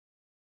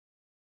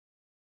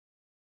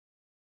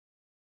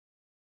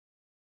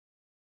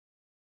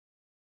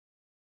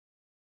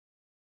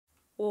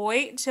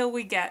wait till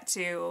we get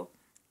to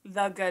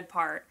the good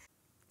part.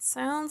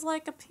 Sounds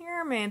like a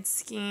pyramid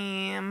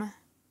scheme,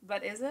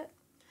 but is it?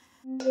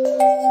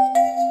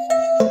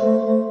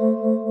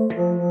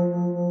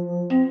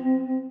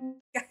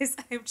 Guys,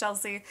 I'm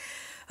Chelsea.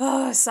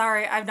 Oh,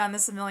 sorry, I've done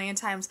this a million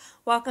times.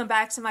 Welcome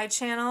back to my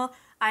channel.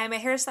 I am a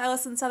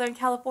hairstylist in Southern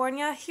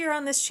California. Here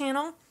on this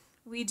channel,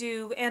 we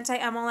do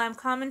anti-MLM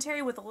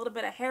commentary with a little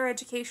bit of hair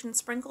education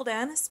sprinkled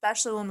in,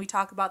 especially when we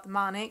talk about the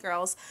Monet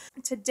girls.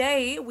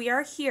 Today, we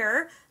are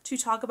here to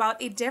talk about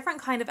a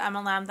different kind of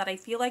MLM that I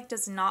feel like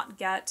does not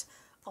get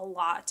a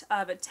lot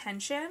of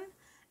attention,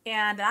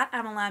 and that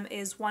MLM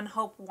is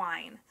Onehope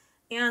wine.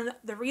 And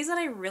the reason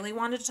I really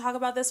wanted to talk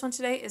about this one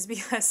today is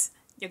because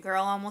your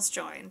girl almost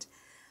joined.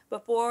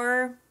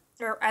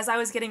 As I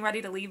was getting ready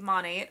to leave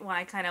Monet, when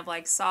I kind of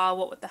like saw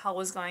what the hell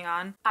was going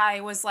on, I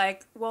was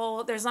like,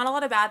 well, there's not a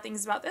lot of bad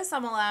things about this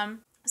MLM,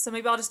 so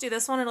maybe I'll just do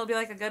this one, it'll be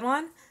like a good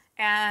one.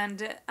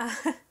 And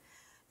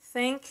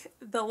thank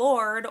the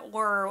Lord,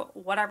 or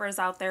whatever is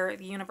out there,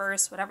 the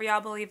universe, whatever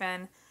y'all believe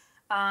in,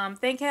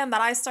 thank him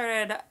that I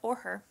started, or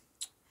her,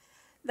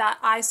 that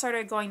I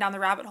started going down the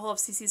rabbit hole of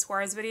CC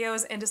Suarez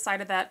videos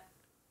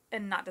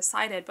and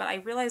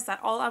I realized that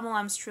all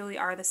MLMs truly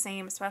are the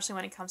same, especially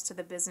when it comes to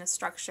the business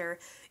structure,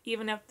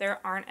 even if there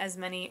aren't as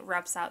many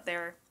reps out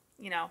there,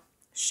 you know,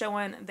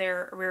 showing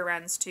their rear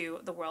ends to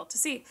the world to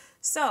see.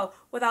 So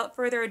without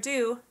further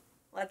ado,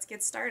 let's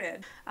get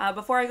started.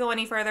 Before I go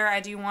any further, I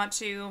do want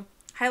to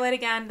highlight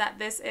again that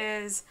this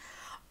is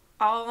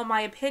all my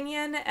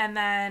opinion, and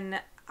then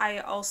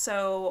I'm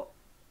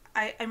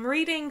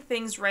reading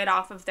things right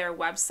off of their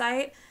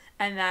website,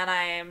 and then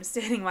I am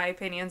stating my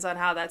opinions on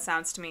how that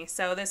sounds to me.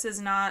 So this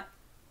is not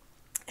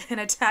an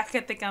attack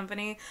at the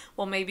company.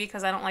 Well, maybe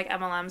because I don't like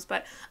MLMs,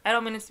 but I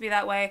don't mean it to be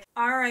that way.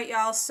 All right,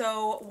 y'all.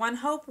 So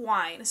Onehope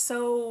wine.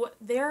 So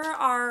there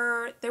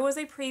was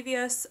a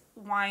previous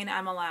wine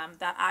MLM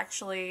that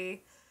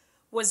actually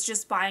was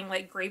just buying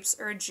like grapes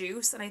or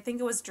juice, and I think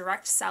it was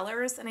direct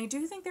sellers. And I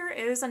do think there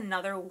is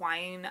another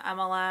wine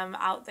MLM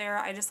out there.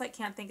 I just like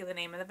can't think of the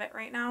name of it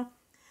right now.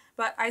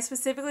 But I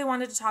specifically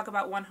wanted to talk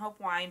about Onehope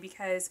wine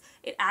because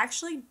it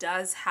actually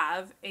does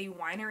have a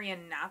winery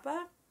in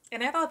Napa,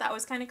 and I thought that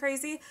was kind of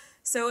crazy.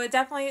 So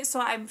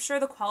I'm sure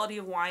the quality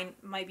of wine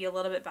might be a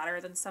little bit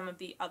better than some of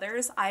the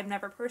others. I've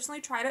never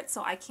personally tried it,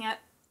 so I can't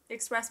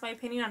express my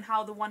opinion on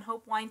how the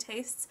Onehope wine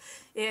tastes.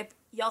 If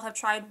y'all have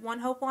tried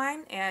Onehope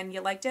wine and you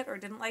liked it or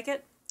didn't like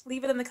it,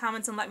 leave it in the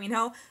comments and let me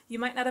know. You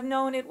might not have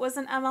known it was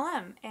an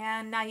MLM,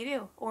 and now you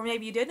do. Or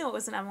maybe you did know it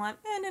was an MLM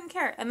and didn't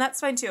care, and that's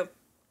fine too.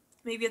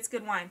 Maybe it's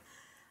good wine.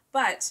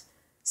 But,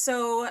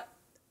 so,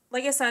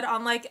 like I said,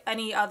 unlike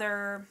any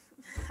other,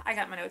 I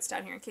got my notes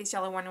down here in case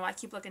y'all are wondering why I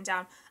keep looking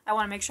down. I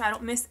want to make sure I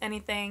don't miss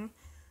anything.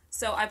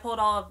 So I pulled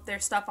all of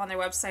their stuff on their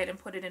website and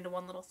put it into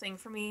one little thing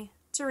for me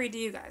to read to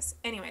you guys.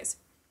 Anyways,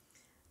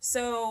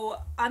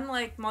 so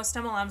unlike most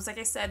MLMs, like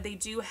I said, they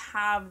do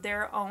have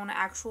their own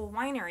actual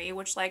winery,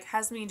 which like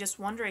has me just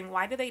wondering,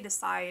 why do they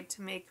decide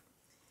to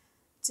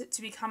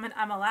become an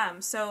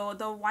MLM? So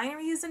the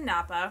winery is in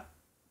Napa.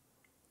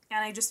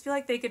 And I just feel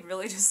like they could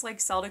really just like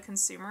sell to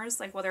consumers,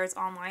 like whether it's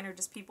online or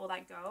just people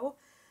that go.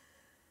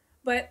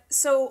 But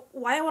so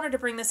why I wanted to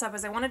bring this up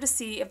is I wanted to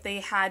see if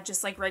they had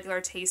just like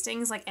regular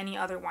tastings like any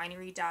other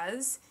winery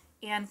does,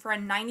 and for a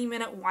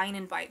 90-minute wine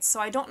invite. So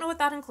I don't know what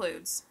that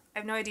includes. I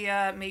have no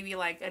idea, maybe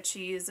like a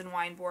cheese and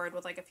wine board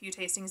with like a few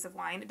tastings of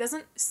wine. It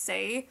doesn't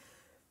say,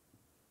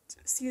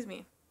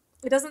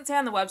 it doesn't say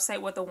on the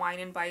website what the wine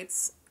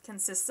invites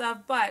consists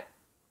of, but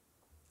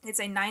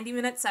it's a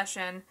 90-minute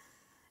session,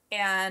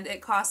 and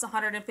it costs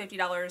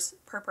 $150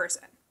 per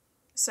person.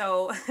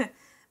 So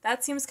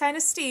that seems kind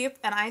of steep,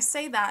 and I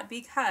say that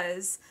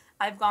because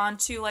I've gone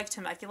to like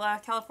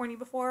Temecula, California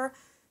before.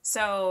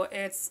 So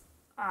it's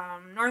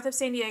north of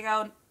San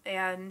Diego,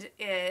 and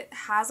it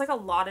has like a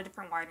lot of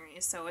different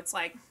wineries. So it's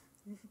like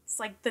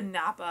the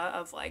Napa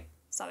of like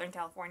Southern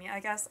California, I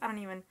guess.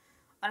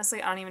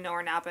 Honestly, I don't even know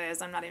where Napa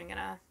is. I'm not even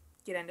gonna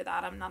get into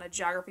that. I'm not a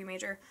geography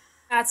major.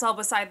 That's all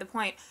beside the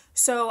point.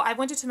 So I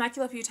went to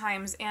Temecula a few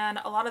times, and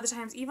a lot of the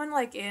times, even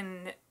like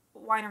in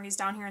wineries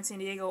down here in San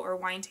Diego or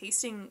wine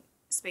tasting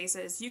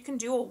spaces, you can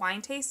do a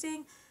wine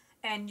tasting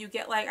and you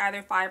get like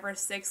either 5 or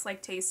 6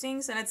 like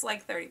tastings, and it's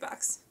like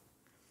 $30.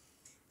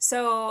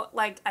 So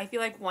like I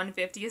feel like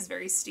 $150 is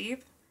very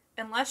steep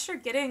unless you're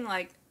getting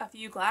like a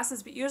few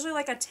glasses, but usually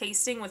like a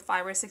tasting with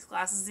 5 or 6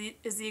 glasses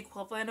is the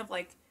equivalent of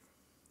like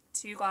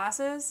 2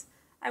 glasses,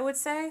 I would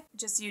say.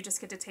 You just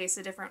get to taste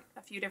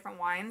a few different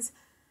wines.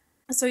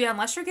 So yeah,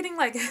 unless you're getting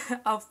like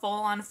a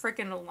full-on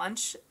freaking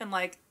lunch and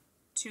like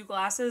 2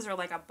 glasses or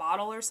like a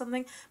bottle or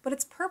something, but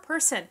it's per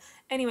person.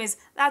 Anyways,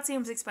 that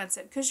seems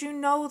expensive because you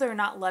know they're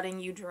not letting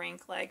you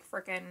drink like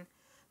freaking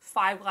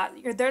 5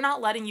 glasses. They're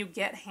not letting you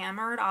get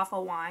hammered off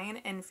a wine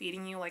and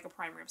feeding you like a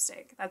prime rib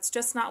steak. That's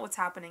just not what's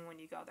happening when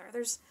you go there.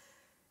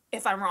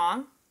 If I'm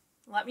wrong,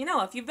 let me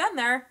know. If you've been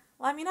there,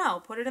 let me know.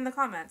 Put it in the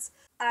comments.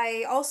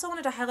 I also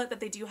wanted to highlight that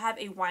they do have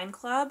a wine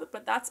club,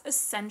 but that's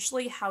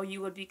essentially how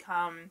you would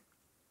become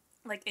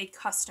like a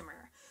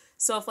customer.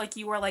 So if like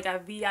you were like a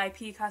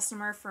VIP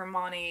customer for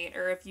Monate,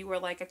 or if you were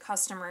like a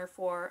customer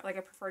for like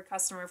a preferred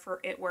customer for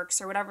It Works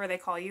or whatever they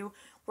call you,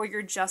 where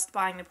you're just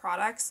buying the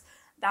products,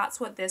 that's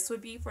what this would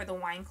be for the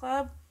wine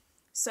club.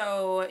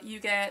 So you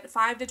get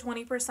 5 to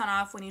 20%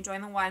 off when you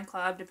join the wine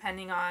club,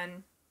 depending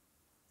on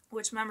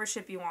which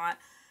membership you want.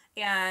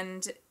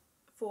 And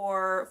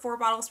for 4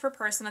 bottles per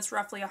person, it's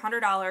roughly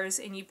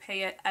 $100, and you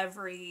pay it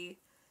every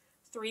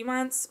 3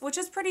 months, which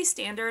is pretty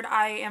standard.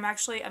 I am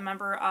actually a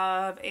member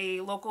of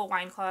a local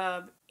wine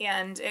club,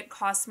 and it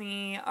costs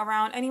me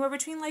around anywhere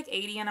between like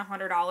 $80 and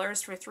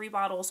 $100 for 3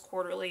 bottles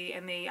quarterly,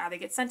 and they either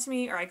get sent to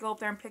me or I go up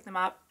there and pick them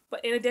up.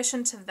 But in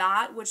addition to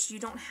that, which you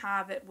don't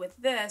have it with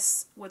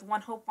this, with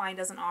Onehope Wine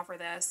doesn't offer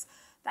this,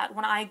 that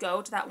when I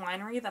go to that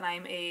winery that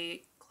I'm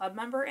a club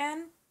member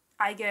in,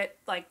 I get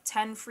like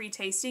 10 free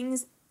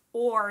tastings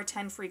or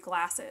 10 free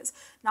glasses.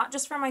 Not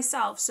just for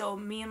myself, so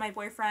me and my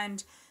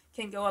boyfriend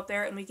can go up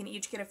there and we can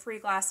each get a free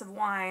glass of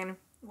wine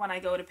when I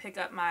go to pick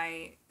up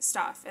my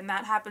stuff. And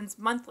that happens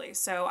monthly,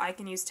 so I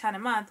can use 10 a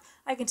month.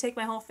 I can take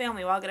my whole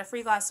family, well, I'll get a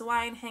free glass of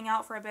wine, hang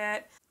out for a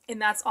bit,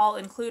 and that's all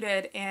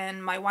included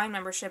in my wine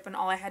membership, and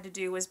all I had to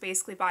do was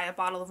basically buy a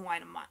bottle of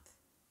wine a month,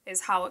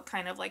 is how it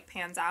kind of like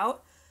pans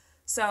out.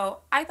 So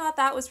I thought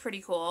that was pretty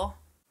cool.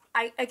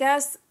 I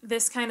guess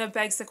this kind of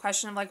begs the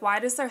question of like, why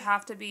does there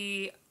have to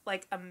be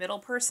like a middle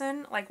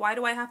person? Like, why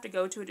do I have to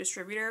go to a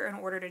distributor in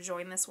order to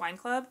join this wine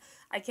club?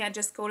 I can't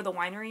just go to the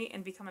winery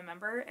and become a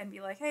member and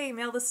be like, hey,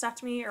 mail this stuff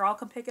to me, or I'll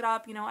come pick it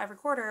up, every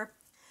quarter,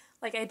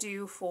 like I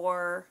do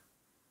for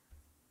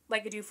the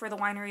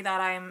winery that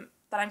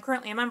I'm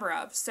currently a member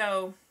of.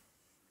 So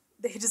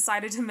they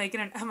decided to make it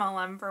an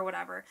MLM for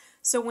whatever.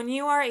 So when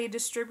you are a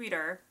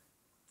distributor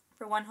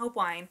for Onehope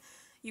Wine,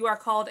 you are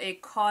called a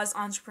cause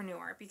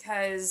entrepreneur,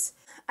 because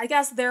I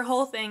guess their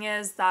whole thing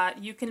is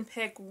that you can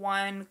pick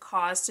one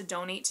cause to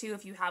donate to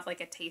if you have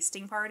like a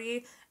tasting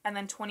party, and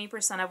then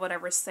 20% of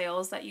whatever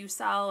sales that you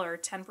sell, or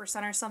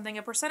 10% or something,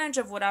 a percentage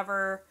of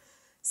whatever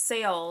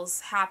sales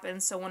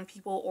happens. So when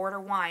people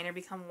order wine or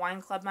become wine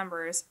club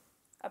members,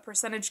 a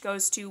percentage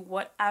goes to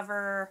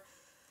whatever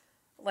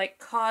like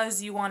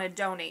cause you want to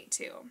donate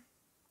to.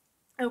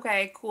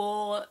 Okay,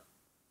 cool.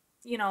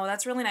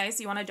 That's really nice.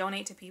 You want to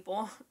donate to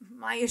people.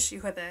 My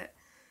issue with it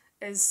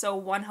is,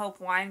 so Onehope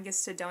Wine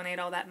gets to donate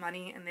all that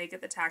money and they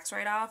get the tax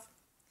write-off.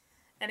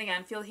 And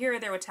again, feel here or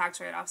there with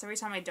tax write-offs. Every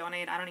time I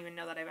donate, I don't even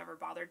know that I've ever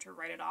bothered to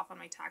write it off on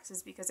my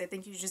taxes, because I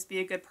think you should just be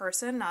a good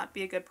person, not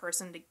be a good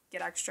person to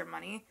get extra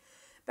money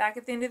back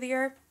at the end of the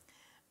year.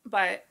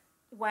 But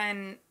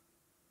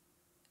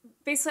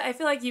basically, I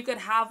feel like you could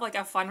have like a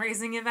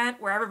fundraising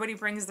event where everybody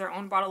brings their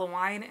own bottle of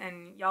wine,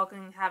 and y'all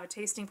can have a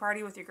tasting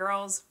party with your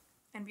girls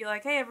and be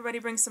like, hey, everybody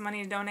bring some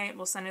money to donate,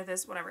 we'll send it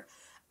this, whatever.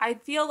 I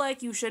feel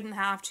like you shouldn't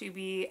have to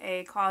be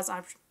a cause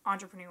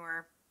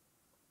entrepreneur,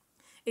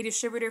 a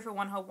distributor for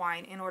Onehope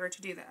Wine, in order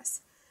to do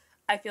this.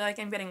 I feel like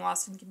I'm getting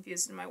lost and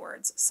confused in my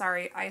words.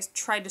 Sorry, I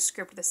tried to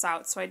script this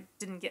out so I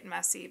didn't get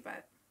messy,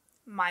 but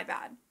my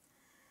bad.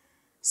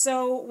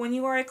 So when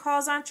you are a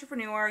cause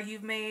entrepreneur,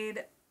 you've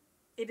made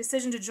a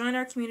decision to join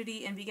our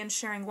community and begin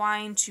sharing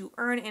wine to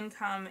earn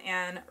income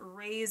and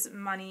raise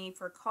money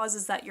for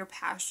causes that you're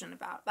passionate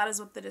about. That is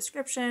what the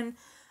description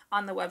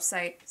on the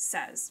website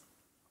says.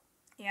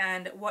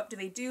 And what do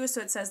they do?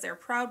 So it says they're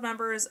proud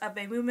members of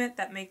a movement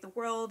that make the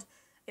world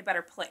a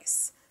better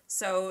place.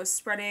 So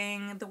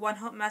spreading the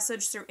Onehope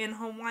message through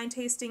in-home wine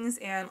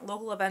tastings and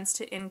local events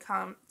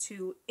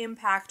to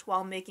impact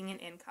while making an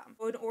income.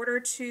 In order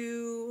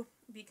to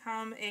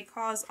become a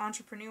cause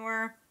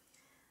entrepreneur,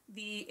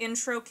 the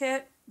intro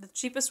kit, the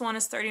cheapest one,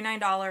 is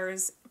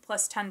 $39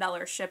 plus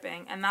 $10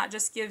 shipping, and that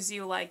just gives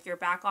you like your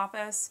back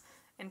office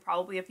and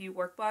probably a few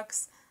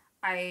workbooks.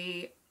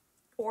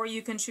 Or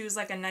you can choose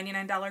like a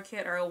 $99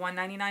 kit or a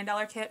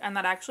 $199 kit, and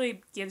that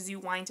actually gives you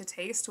wine to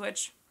taste,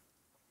 which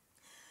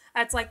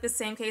that's like the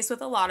same case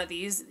with a lot of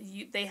these.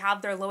 They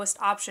have their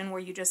lowest option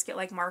where you just get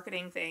like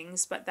marketing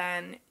things, but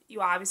then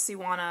you obviously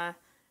want to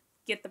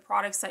get the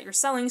products that you're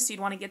selling, so you'd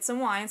want to get some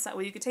wine so that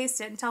way you could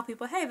taste it and tell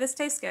people, hey, this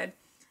tastes good.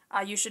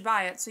 You should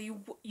buy it. So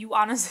you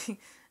honestly,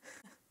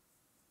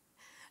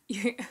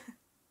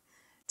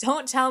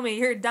 don't tell me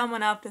you're dumb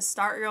enough to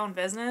start your own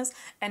business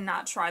and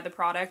not try the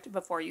product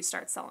before you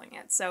start selling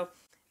it. So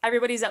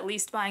everybody's at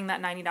least buying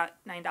that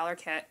 $99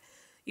 kit.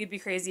 You'd be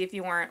crazy if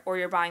you weren't, or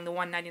you're buying the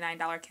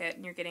 $199 kit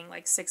and you're getting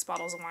like 6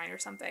 bottles of wine or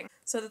something.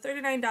 So the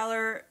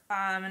 $39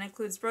 and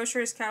includes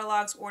brochures,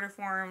 catalogs, order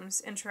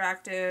forms,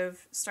 interactive,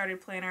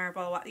 started planner,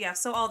 blah, blah, blah. Yeah,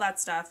 so all that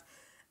stuff.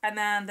 And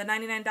then the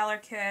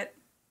 $99 kit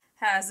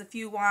has a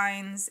few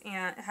wines,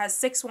 and it has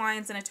 6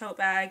 wines in a tote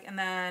bag, and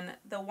then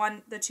the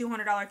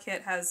 $200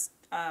 kit has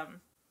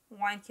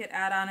wine kit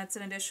add-on. It's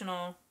an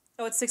additional,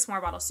 it's 6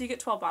 more bottles, so you get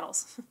 12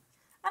 bottles.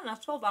 I don't know,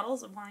 12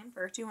 bottles of wine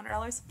for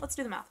 $200. Let's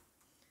do the math.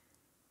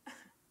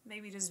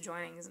 Maybe just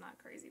joining is not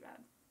crazy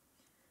bad.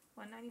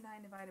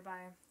 $1.99 divided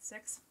by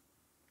 6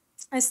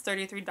 is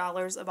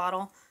 $33 a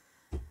bottle.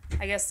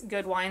 I guess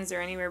good wines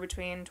are anywhere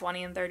between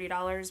 $20 and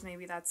 $30.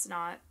 Maybe that's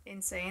not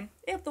insane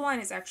if the wine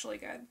is actually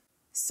good.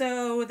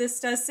 So this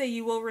does say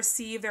you will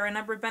receive, there are a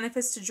number of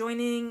benefits to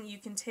joining. You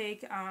can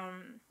take,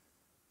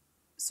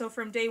 so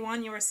from day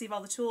one, you'll receive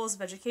all the tools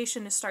of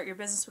education to start your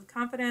business with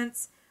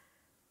confidence.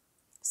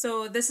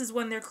 So this is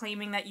when they're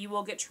claiming that you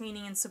will get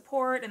training and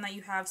support and that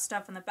you have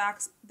stuff in the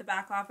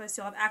back office.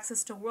 You'll have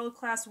access to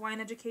world-class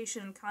wine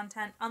education and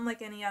content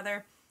unlike any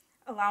other,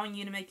 allowing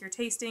you to make your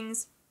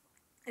tastings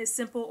as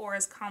simple or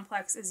as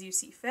complex as you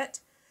see fit.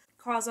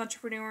 Cause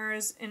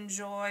entrepreneurs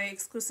enjoy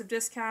exclusive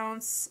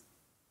discounts,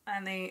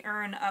 and they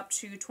earn up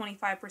to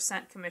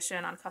 25%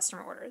 commission on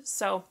customer orders.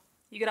 So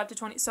you get up to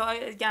 20. So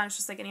again, it's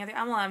just like any other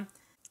MLM.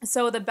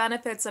 So the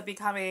benefits of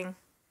becoming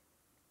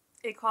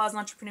a cause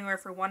entrepreneur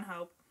for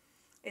Onehope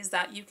is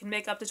that you can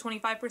make up to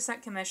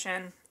 25%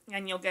 commission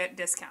and you'll get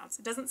discounts.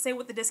 It doesn't say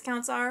what the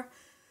discounts are,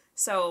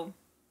 so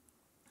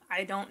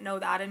I don't know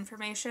that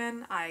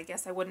information. I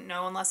guess I wouldn't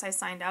know unless I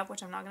signed up,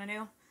 which I'm not going to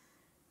do.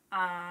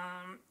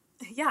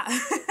 Yeah.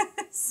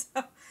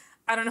 So,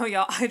 I don't know,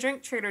 y'all. I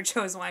drink Trader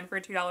Joe's wine for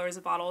 $2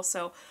 a bottle,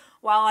 so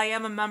while I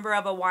am a member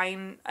of a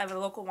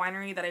local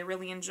winery that I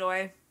really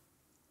enjoy,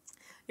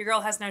 your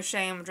girl has no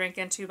shame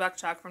drinking $2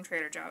 chuck from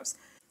Trader Joe's.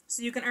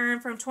 So you can earn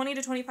from 20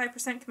 to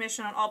 25%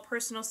 commission on all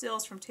personal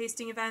sales from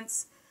tasting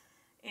events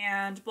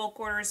and bulk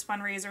orders,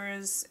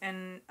 fundraisers,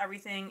 and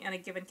everything in a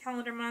given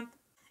calendar month.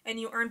 And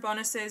you earn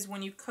bonuses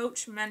when you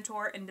coach,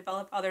 mentor, and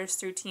develop others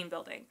through team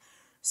building.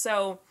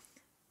 So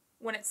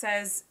when it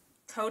says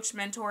coach,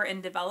 mentor,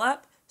 and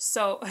develop,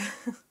 so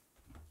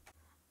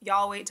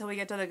y'all wait till we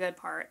get to the good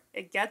part.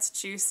 It gets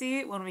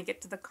juicy when we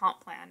get to the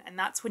comp plan, and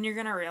that's when you're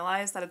going to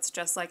realize that it's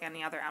just like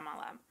any other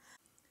MLM.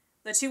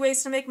 The two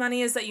ways to make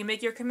money is that you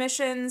make your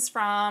commissions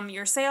from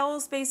your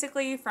sales,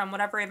 basically, from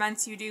whatever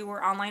events you do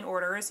or online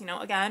orders,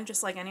 again,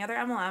 just like any other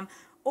MLM,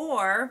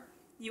 or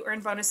you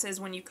earn bonuses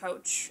when you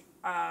coach,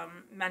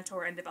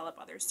 mentor, and develop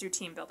others through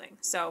team building.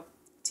 So,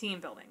 team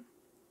building.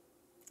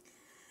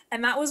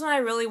 And that was when I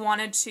really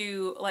wanted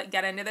to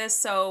get into this.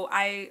 So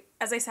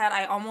as I said,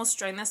 I almost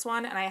joined this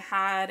one, and I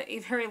had a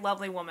very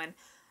lovely woman.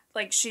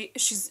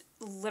 She's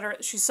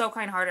so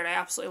kind-hearted. I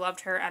absolutely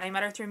loved her, and I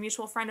met her through a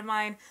mutual friend of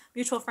mine.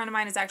 Mutual friend of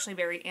mine is actually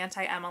very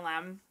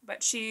anti-MLM,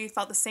 but she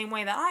felt the same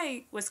way that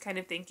I was kind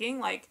of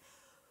thinking,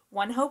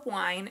 Onehope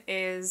wine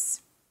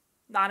is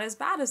not as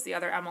bad as the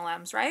other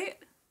MLMs, right?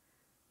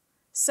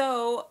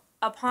 So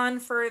upon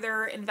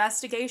further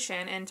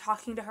investigation and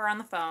talking to her on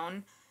the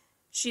phone,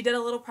 she did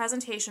a little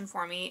presentation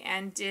for me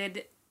and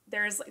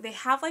they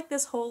have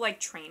this whole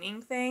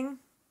training thing.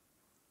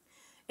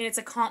 And it's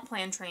a comp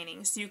plan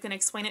training, so you can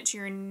explain it to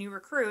your new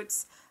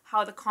recruits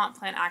how the comp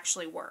plan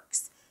actually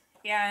works.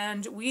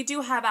 And we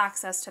do have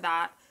access to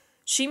that.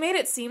 She made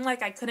it seem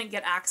like I couldn't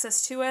get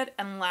access to it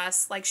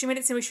unless, she made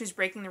it seem like she was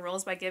breaking the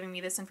rules by giving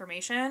me this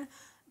information.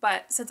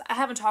 But since I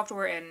haven't talked to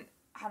her in,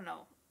 I don't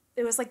know,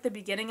 it was the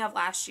beginning of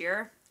last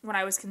year when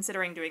I was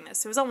considering doing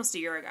this. It was almost a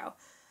year ago.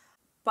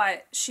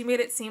 But she made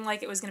it seem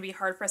like it was going to be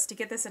hard for us to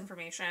get this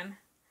information.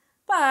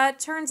 But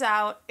turns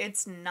out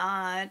it's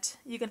not.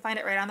 You can find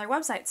it right on their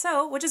website.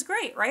 So, which is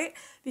great, right?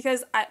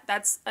 Because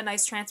that's a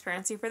nice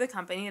transparency for the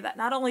company that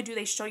not only do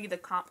they show you the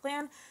comp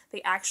plan,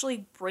 they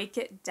actually break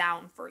it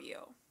down for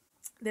you.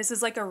 This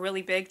is a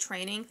really big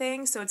training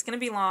thing, so it's going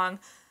to be long.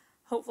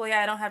 Hopefully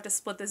I don't have to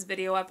split this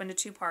video up into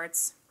 2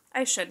 parts.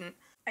 I shouldn't.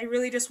 I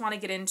really just want to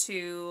get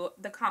into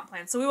the comp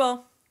plan. So we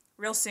will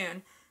real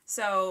soon.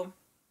 So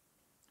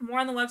more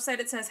on the website,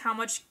 it says how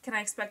much can I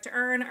expect to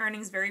earn.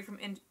 Earnings vary from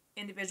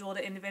individual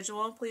to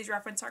individual. Please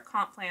reference our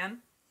comp plan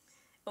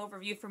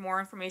overview for more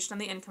information on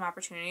the income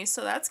opportunities.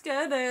 So that's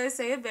good. They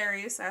say it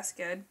varies. That's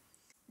good.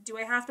 Do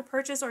I have to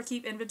purchase or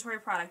keep inventory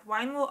product?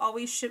 Wine will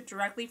always ship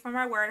directly from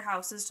our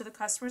warehouses to the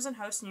customers and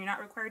hosts, and you're not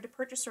required to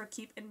purchase or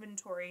keep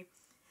inventory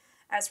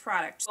as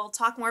product. We'll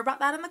talk more about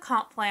that in the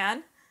comp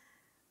plan.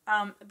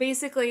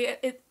 Basically,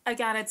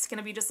 it's going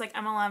to be just like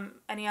MLM,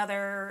 any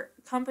other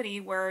company,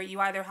 where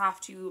you either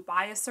have to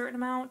buy a certain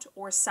amount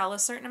or sell a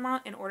certain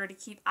amount in order to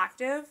keep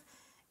active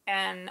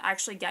and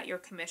actually get your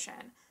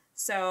commission.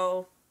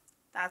 So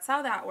that's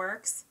how that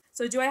works.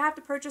 So do I have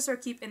to purchase or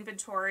keep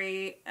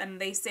inventory?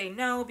 And they say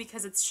no,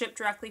 because it's shipped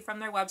directly from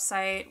their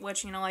website,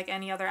 which, like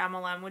any other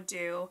MLM would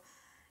do.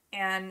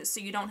 And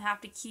so you don't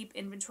have to keep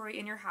inventory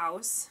in your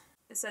house.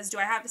 It says, do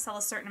I have to sell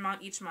a certain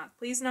amount each month?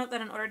 Please note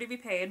that in order to be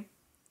paid,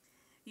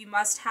 you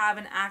must have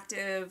an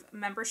active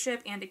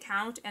membership and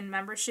account, and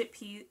membership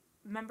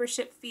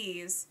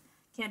fees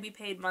can be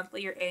paid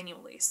monthly or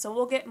annually. So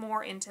we'll get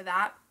more into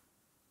that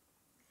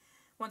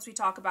once we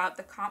talk about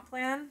the comp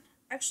plan.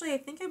 Actually, I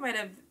think I might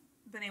have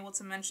been able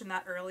to mention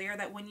that earlier,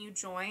 that when you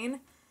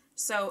join,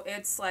 so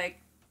it's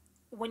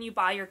when you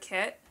buy your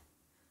kit,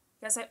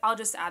 I'll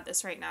just add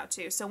this right now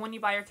too. So when you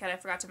buy your kit, I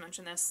forgot to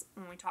mention this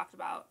when we talked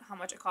about how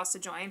much it costs to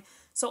join.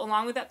 So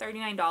along with that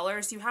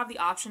 $39, you have the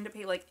option to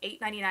pay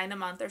 $8.99 a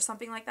month or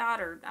something like that,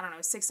 or I don't know,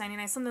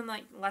 $6.99, something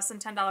less than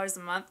 $10 a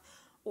month,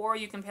 or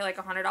you can pay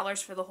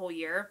 $100 for the whole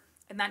year,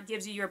 and that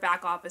gives you your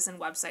back office and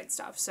website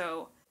stuff.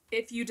 So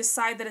if you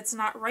decide that it's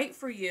not right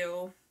for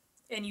you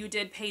and you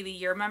did pay the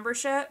year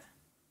membership,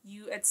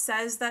 it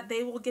says that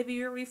they will give you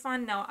your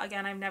refund. Now,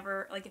 again, I've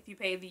never, like, if you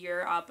pay the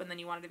year up and then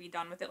you wanted to be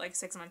done with it, like,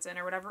 6 months in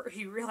or whatever,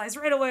 you realize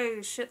right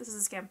away, shit, this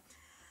is a scam.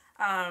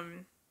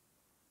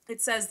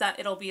 It says that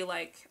it'll be,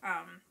 like,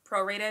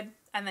 prorated,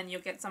 and then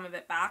you'll get some of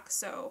it back,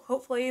 so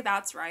hopefully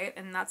that's right,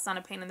 and that's not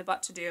a pain in the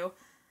butt to do.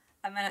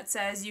 And then it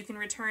says you can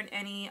return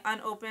any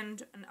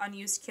unopened and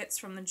unused kits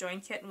from the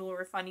join kit, and we will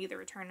refund you the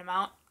return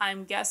amount.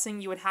 I'm guessing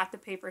you would have to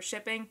pay for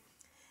shipping,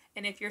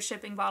 and if you're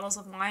shipping bottles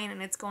of wine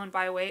and it's going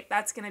by weight,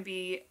 that's going to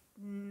be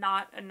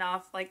not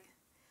enough, like,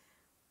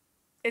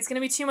 it's going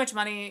to be too much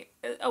money,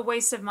 a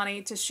waste of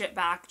money to ship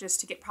back just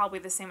to get probably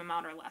the same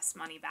amount or less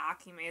money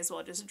back. You may as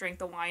well just drink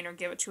the wine or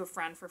give it to a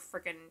friend for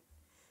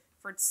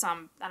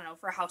some, I don't know,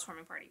 for a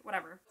housewarming party,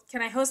 whatever.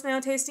 Can I host my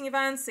own tasting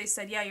events? They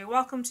said, yeah, you're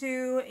welcome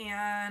to.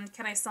 And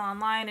can I sell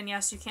online? And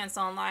yes, you can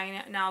sell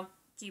online. Now,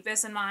 keep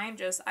this in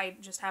mind, I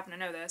just happen to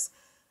know this,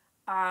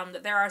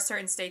 that there are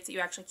certain states that you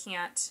actually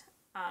can't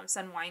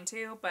send wine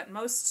to, but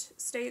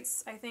most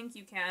states, I think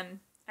you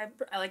can.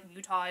 I like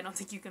Utah, I don't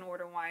think you can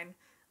order wine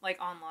like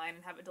online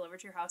and have it delivered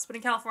to your house, but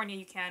in California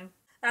you can.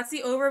 That's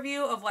the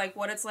overview of like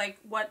what it's like,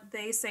 what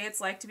they say it's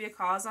like to be a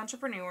cause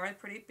entrepreneur.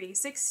 Pretty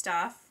basic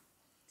stuff.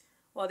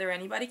 Whether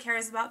anybody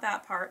cares about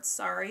that part,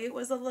 sorry it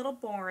was a little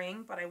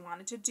boring, but I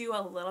wanted to do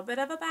a little bit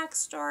of a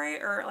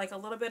backstory, or like a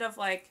little bit of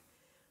like,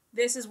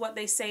 this is what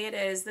they say it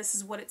is, this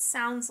is what it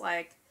sounds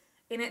like,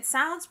 and it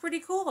sounds pretty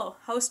cool.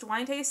 Host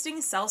wine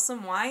tasting, sell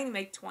some wine,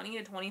 make 20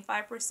 to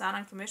 25%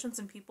 on commissions,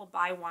 and people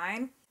buy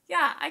wine.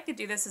 Yeah, I could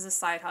do this as a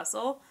side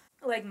hustle.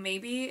 Like,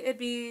 maybe it'd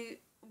be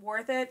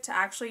worth it to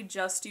actually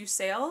just do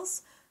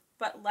sales,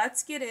 but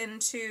let's get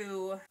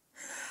into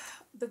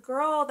the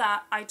girl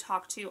that I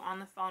talked to on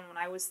the phone when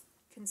I was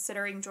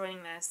considering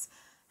joining this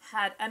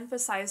had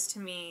emphasized to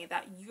me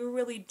that you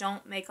really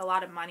don't make a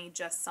lot of money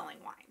just selling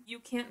wine. You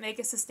can't make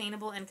a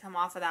sustainable income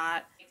off of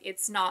that.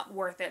 It's not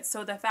worth it.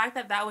 So the fact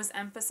that that was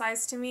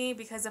emphasized to me,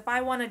 because if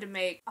I wanted to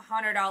make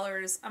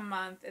 $100 a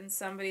month and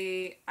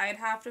I'd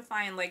have to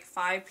find like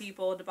 5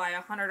 people to buy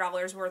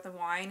 $100 worth of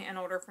wine in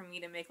order for me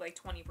to make like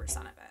 20%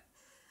 of it.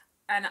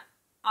 And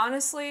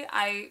honestly,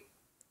 I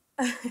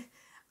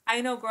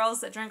know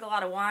girls that drink a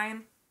lot of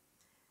wine,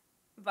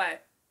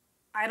 but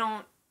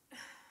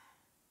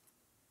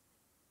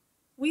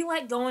we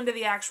like going to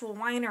the actual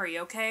winery,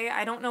 okay?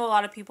 I don't know a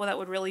lot of people that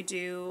would really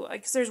do,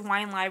 like, 'cause there's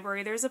Wine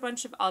Library, there's a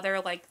bunch of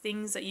other, like,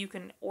 things that you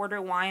can order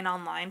wine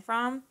online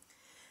from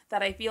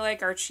that I feel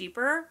like are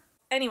cheaper.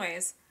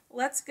 Anyways,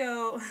 let's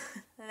go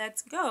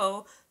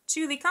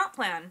to the comp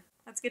plan.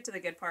 Let's get to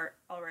the good part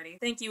already.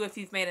 Thank you if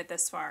you've made it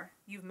this far.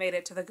 You've made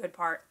it to the good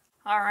part.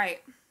 All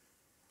right.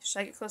 Should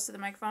I get close to the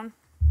microphone?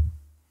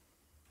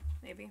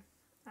 Maybe.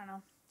 I don't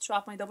know. Show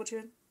off my double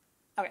chin?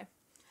 Okay.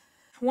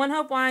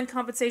 Onehope Wine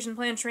Compensation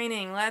Plan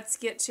Training. Let's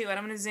get to it.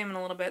 I'm going to zoom in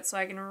a little bit so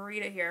I can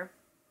read it here.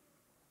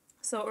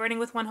 So, earning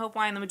with Onehope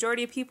Wine, the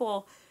majority of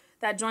people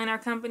that join our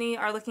company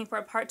are looking for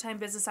a part-time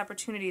business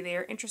opportunity. They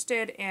are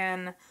interested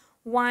in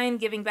wine,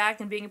 giving back,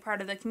 and being a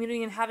part of the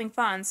community and having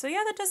fun. So,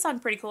 yeah, that does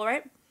sound pretty cool,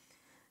 right?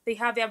 They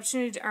have the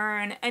opportunity to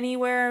earn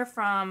anywhere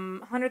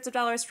from hundreds of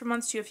dollars per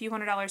month to a few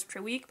 $100s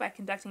per week by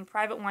conducting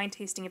private wine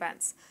tasting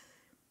events.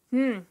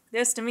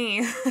 This to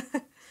me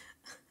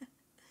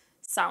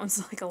sounds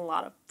like a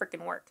lot of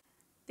freaking work.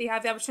 They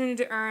have the opportunity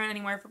to earn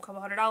anywhere from a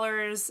couple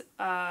 $100s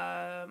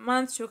a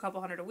month to a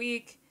couple $100 a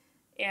week,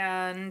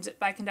 and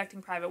by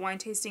conducting private wine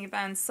tasting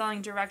events,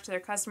 selling direct to their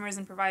customers,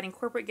 and providing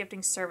corporate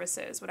gifting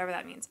services, whatever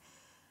that means.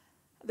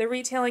 The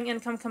retailing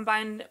income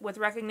combined with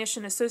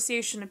recognition,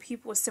 association of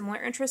people with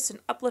similar interests, and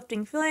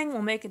uplifting feeling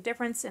will make a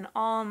difference in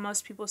all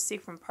most people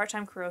seek from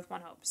part-time career with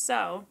Onehope.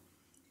 So,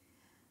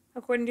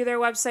 according to their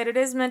website, it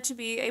is meant to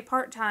be a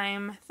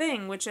part-time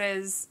thing, which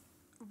is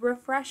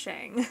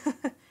refreshing.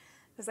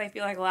 Because I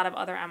feel like a lot of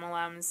other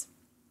MLMs,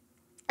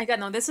 again,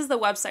 no, this is the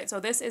website,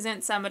 so this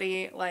isn't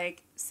somebody,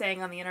 like,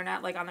 saying on the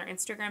internet, like, on their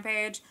Instagram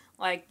page,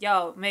 like,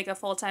 yo, make a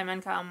full-time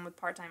income with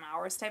part-time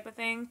hours type of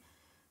thing.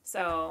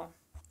 So,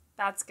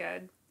 that's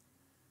good.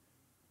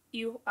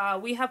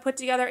 We have put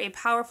together a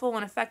powerful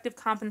and effective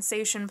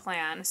compensation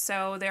plan.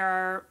 So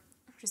I'm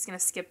just going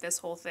to skip this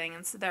whole thing.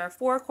 And so there are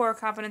 4 core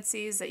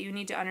competencies that you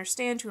need to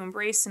understand to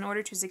embrace in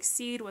order to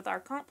succeed with our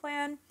comp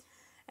plan.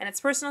 And it's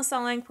personal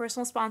selling,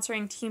 personal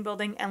sponsoring, team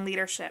building, and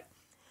leadership.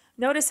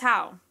 Notice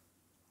how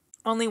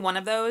only one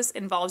of those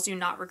involves you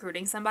not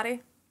recruiting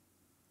somebody.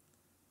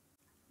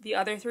 The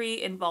other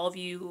 3 involve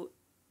you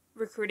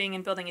recruiting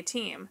and building a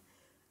team.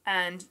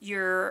 And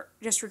you're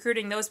just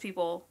recruiting those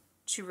people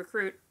to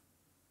recruit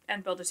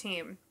and build a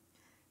team.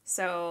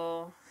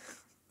 So,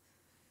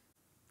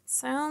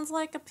 sounds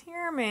like a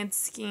pyramid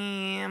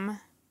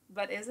scheme.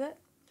 But is it?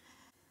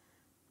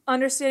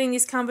 Understanding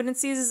these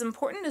competencies is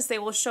important as they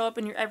will show up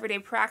in your everyday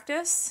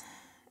practice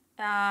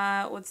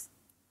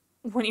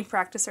when you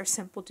practice our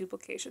simple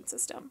duplication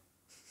system.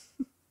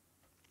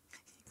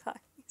 Guys.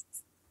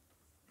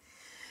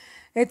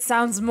 It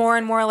sounds more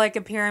and more like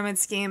a pyramid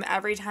scheme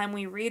every time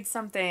we read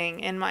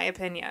something, in my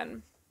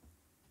opinion.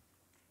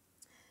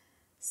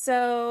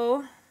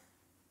 So,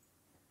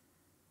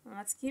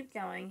 let's keep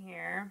going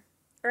here.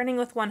 Earning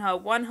with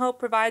Onehope. Onehope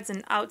provides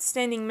an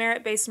outstanding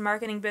merit-based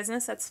marketing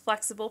business that's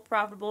flexible,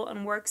 profitable,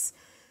 and works.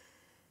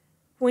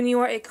 When you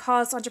are a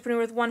cause entrepreneur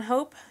with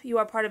Onehope, you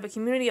are part of a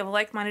community of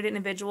like-minded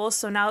individuals.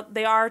 So now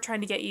they are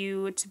trying to get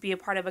you to be a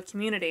part of a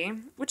community,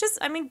 which is,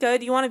 I mean,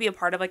 good. You want to be a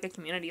part of like a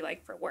community,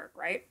 like for work,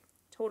 right?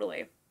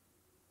 Totally.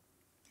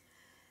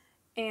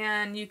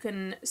 And you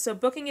can, so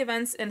booking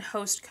events and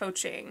host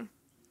coaching.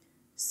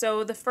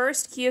 So the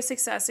first key of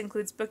success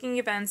includes booking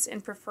events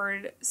in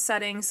preferred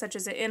settings such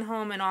as an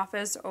in-home, an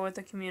office, or with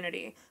a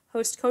community.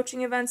 Host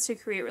coaching events to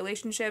create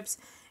relationships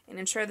and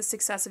ensure the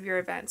success of your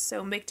events.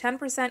 So make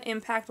 10%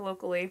 impact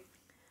locally.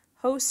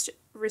 Hosts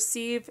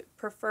receive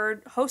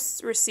preferred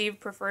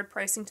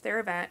pricing to their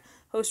event.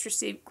 Hosts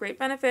receive great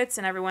benefits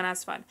and everyone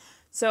has fun.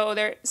 So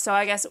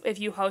I guess if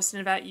you host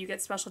an event, you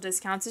get special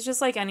discounts. It's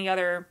just like any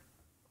other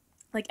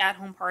like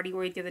at-home party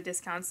where you get the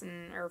discounts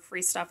or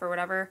free stuff or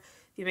whatever.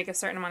 If you make a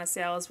certain amount of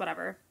sales,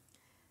 whatever.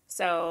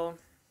 So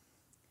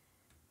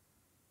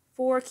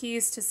 4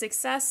 keys to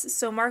success.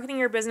 So marketing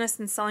your business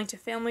and selling to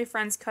family,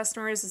 friends,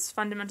 customers is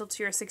fundamental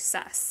to your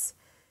success.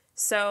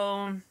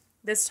 So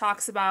this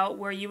talks about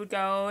where you would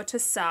go to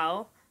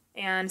sell,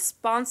 and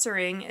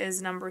sponsoring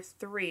is number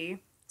 3.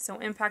 So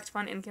impact,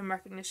 fun, income,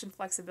 recognition,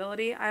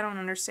 flexibility. I don't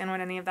understand what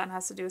any of that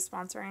has to do with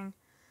sponsoring,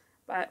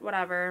 but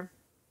whatever.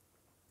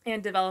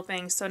 And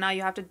developing. So now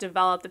you have to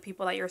develop the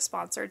people that you're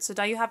sponsored. So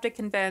now you have to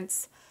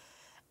convince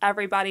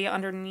everybody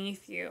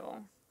underneath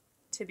you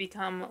to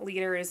become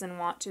leaders and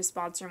want to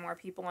sponsor more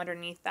people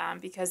underneath them,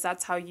 because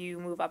that's how you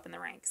move up in the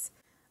ranks.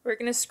 We're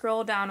going to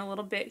scroll down a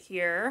little bit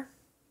here,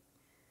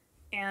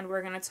 and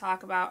we're going to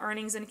talk about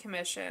earnings and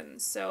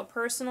commissions. So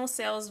personal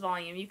sales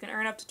volume. You can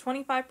earn up to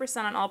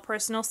 25% on all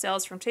personal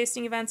sales from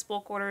tasting events,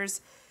 bulk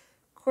orders,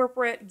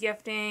 corporate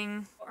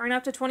gifting. Earn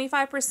up to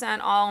 25%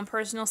 all on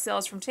personal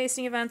sales from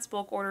tasting events,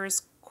 bulk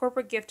orders,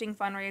 corporate gifting,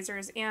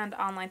 fundraisers, and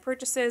online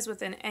purchases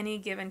within any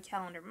given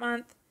calendar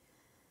month.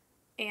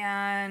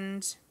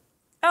 And,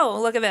 oh,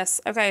 look at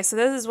this. Okay, so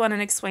this is what it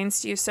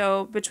explains to you.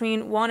 So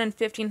between $1 and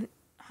 $1,500,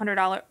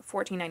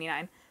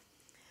 $14.99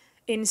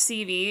 in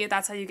CV,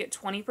 that's how you get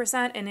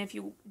 20%. And if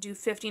you do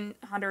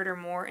 1,500 or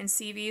more in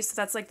CV, so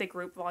that's like the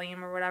group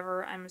volume or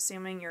whatever, I'm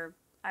assuming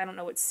I don't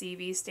know what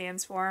CV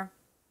stands for.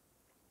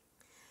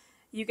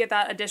 You get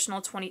that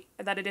additional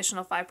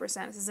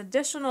 5%. It says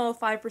additional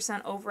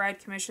 5% override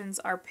commissions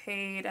are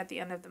paid at the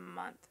end of the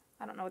month.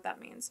 I don't know what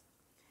that means.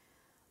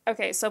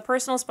 Okay, so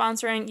personal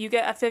sponsoring, you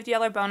get a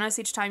 $50 bonus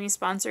each time you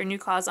sponsor a new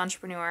cause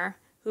entrepreneur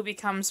who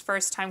becomes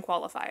first-time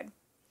qualified.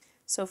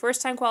 So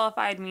first-time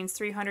qualified means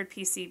 300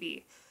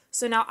 PCV.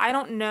 So now I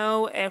don't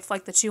know if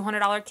like the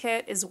 $200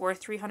 kit is worth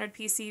 300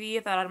 PCV,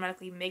 if that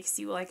automatically makes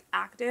you like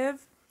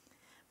active,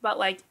 but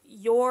like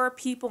your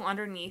people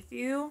underneath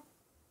you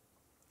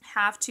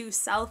have to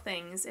sell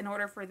things in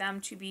order for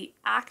them to be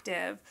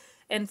active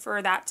and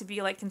for that to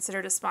be like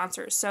considered a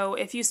sponsor. So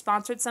if you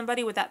sponsored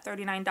somebody with that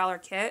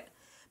 $39 kit,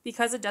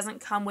 because it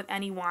doesn't come with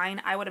any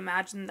wine, I would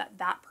imagine that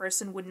that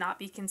person would not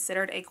be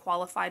considered a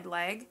qualified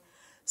leg.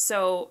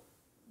 So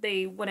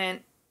they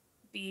wouldn't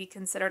be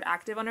considered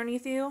active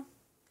underneath you.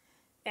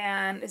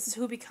 And this is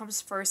who becomes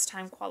first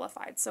time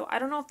qualified. So I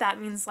don't know if that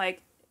means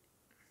like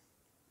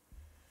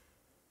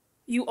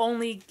you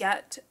only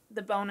get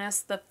the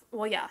bonus,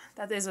 well, yeah,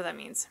 that is what that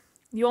means.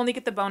 You only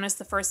get the bonus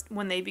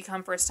when they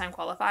become first time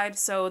qualified.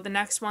 So the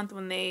next month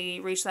when they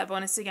reach that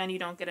bonus again, you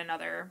don't get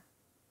another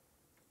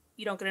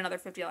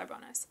 $50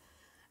 bonus.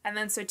 And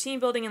then so team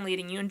building and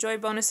leading, you enjoy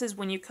bonuses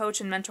when you coach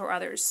and mentor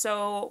others.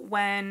 So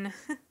when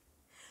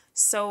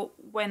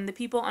the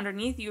people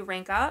underneath you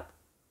rank up,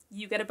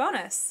 you get a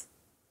bonus.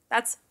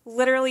 That's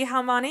literally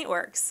how Mon 8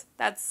 works.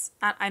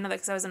 I know that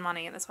because I was in Mon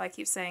 8, and that's why I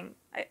keep saying,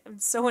 I'm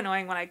so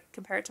annoying when I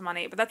compare it to Mon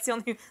 8, but that's the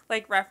only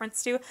like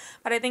reference to.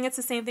 But I think it's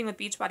the same thing with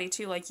Beachbody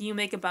too. Like you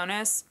make a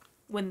bonus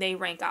when they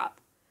rank up.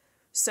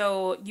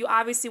 So you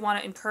obviously want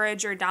to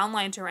encourage your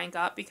downline to rank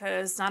up,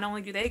 because not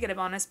only do they get a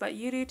bonus, but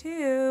you do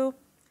too.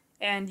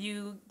 And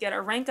you get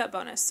a rank up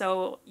bonus.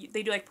 So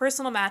they do like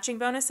personal matching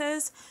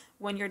bonuses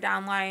when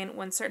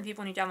certain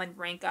people in your downline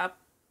rank up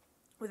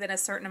within a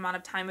certain amount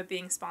of time of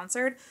being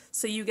sponsored.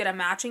 So you get a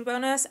matching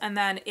bonus, and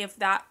then if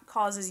that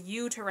causes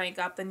you to rank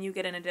up, then you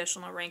get an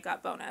additional rank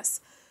up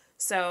bonus.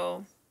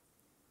 So,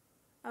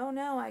 oh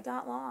no, I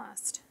got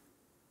lost.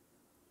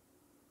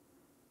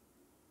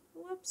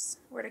 Whoops,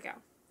 where'd it go?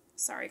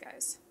 Sorry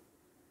guys.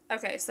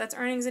 Okay, so that's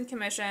earnings and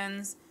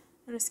commissions.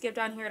 I'm going to skip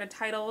down here to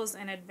titles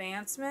and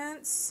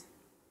advancements.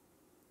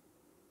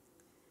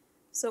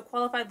 So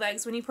qualified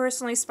legs. When you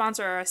personally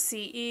sponsor a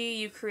CE,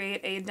 you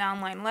create a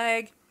downline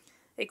leg.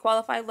 A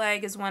qualified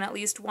leg is when at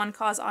least one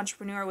cause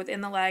entrepreneur within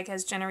the leg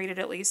has generated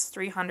at least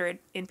 300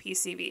 in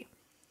PCV.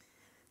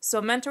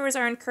 So mentors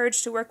are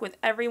encouraged to work with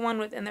everyone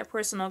within their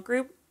personal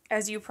group.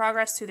 As you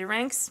progress through the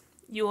ranks,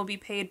 you will be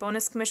paid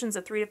bonus commissions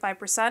of 3 to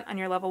 5% on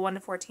your level 1 to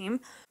 4 team.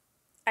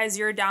 As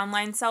your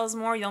downline sells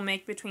more, you'll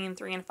make between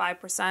 3 and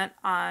 5%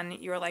 on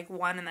your like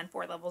 1 and then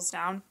 4 levels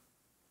down,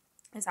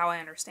 is how I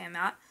understand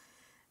that.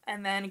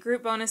 And then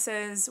group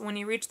bonuses, when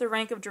you reach the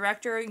rank of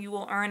director, you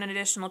will earn an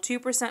additional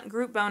 2%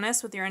 group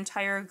bonus with your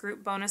entire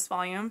group bonus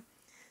volume.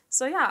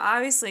 So yeah,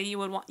 obviously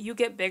you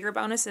get bigger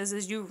bonuses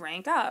as you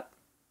rank up.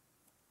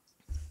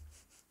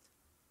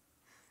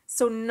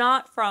 So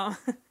not from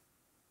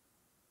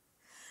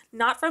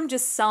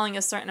just selling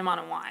a certain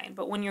amount of wine,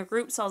 but when your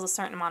group sells a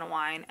certain amount of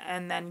wine,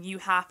 and then you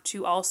have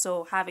to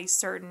also have a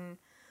certain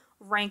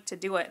rank to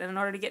do it. And in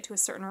order to get to a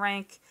certain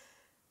rank,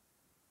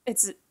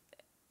 it's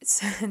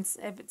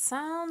if it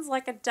sounds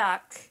like a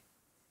duck.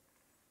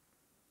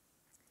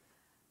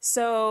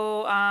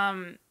 So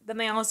then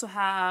they also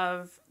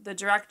have the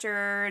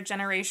director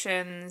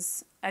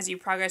generations. As you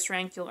progress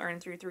rank, you'll earn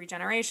through 3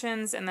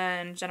 generations, and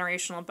then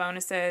generational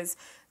bonuses.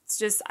 It's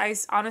just, I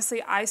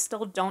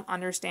still don't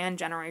understand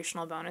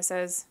generational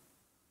bonuses.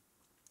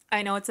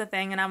 I know it's a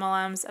thing in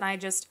MLMs, and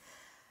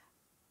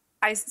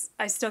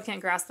I still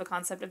can't grasp the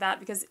concept of that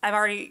because I've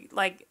already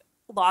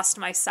lost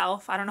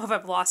myself. I don't know if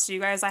I've lost you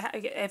guys.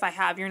 If I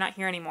have, you're not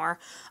here anymore.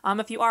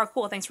 If you are,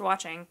 cool. Thanks for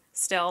watching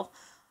still.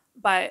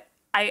 But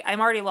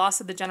I'm already lost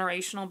at the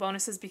generational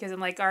bonuses because I'm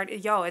like,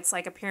 it's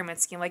like a pyramid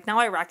scheme. Like, now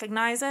I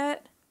recognize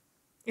it.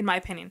 In my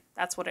opinion,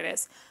 that's what it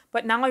is.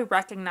 But now I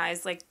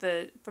recognize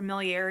the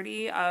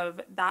familiarity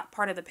of that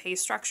part of the pay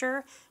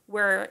structure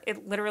where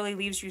it literally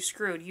leaves you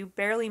screwed. You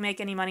barely make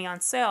any money on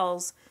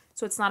sales,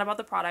 so it's not about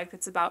the product.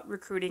 It's about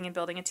recruiting and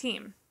building a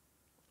team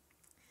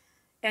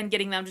and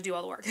getting them to do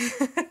all the work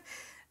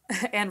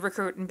and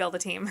recruit and build a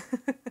team.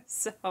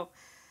 So,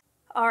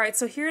 all right,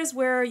 so here's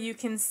where you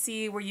can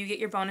see where you get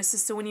your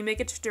bonuses. So when you make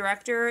it to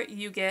director,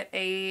 you get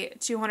a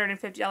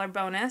 $250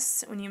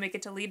 bonus. When you make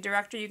it to lead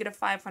director, you get a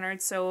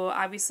 $500. So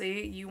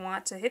obviously you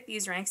want to hit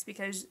these ranks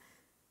because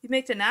you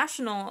make the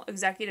national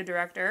executive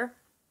director,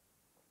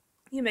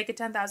 you make a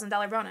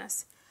 $10,000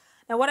 bonus.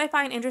 Now what I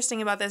find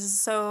interesting about this is,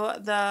 so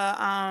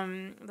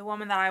the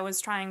woman that I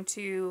was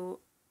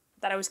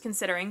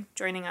considering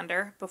joining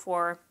under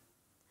before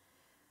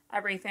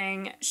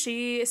everything,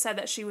 she said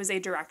that she was a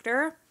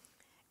director.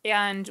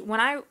 And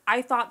when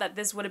I thought that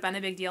this would have been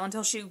a big deal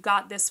until she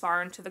got this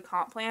far into the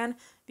comp plan,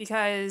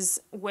 because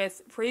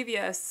with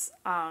previous,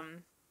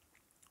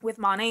 with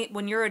Monate,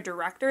 when you're a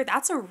director,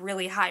 that's a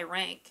really high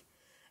rank.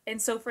 And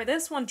so for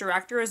this one,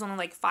 director is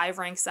only 5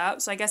 ranks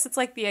up. So I guess it's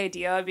the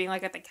idea of being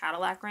at the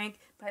Cadillac rank,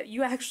 but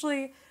you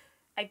actually,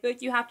 I feel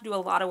like you have to do a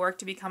lot of work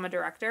to become a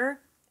director,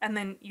 and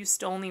then you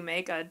still only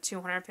make a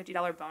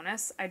 $250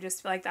 bonus. I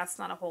just feel like that's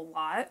not a whole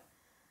lot.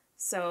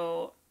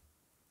 So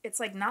it's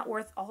not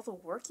worth all the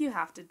work you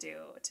have to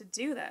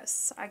do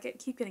this.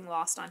 Keep getting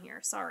lost on here,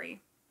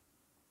 sorry.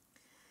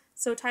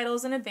 So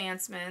titles and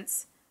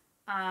advancements.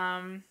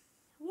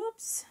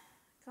 Whoops.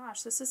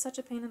 Gosh, this is such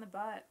a pain in the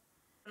butt.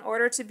 In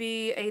order to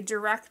be a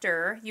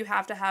director, you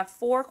have to have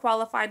 4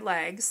 qualified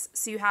legs.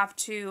 So you have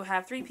to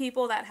have 3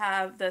 people that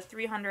have the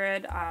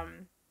 300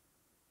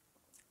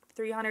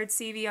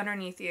 CV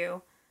underneath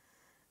you.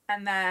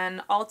 And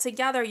then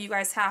altogether, you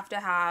guys have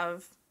to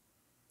have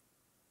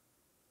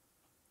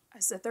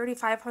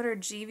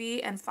 3,500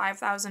 GV and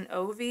 5,000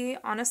 OV.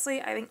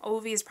 Honestly, I think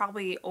OV is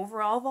probably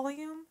overall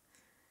volume.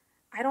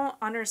 I don't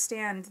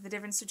understand the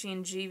difference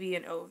between GV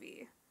and OV.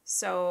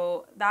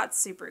 So that's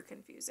super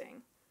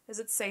confusing. Does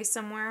it say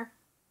somewhere?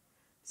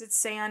 Does it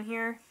say on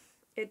here?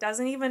 It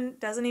doesn't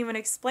even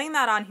explain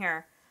that on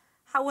here.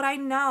 How would I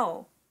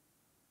know?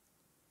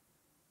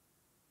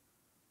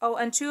 Oh,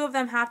 and 2 of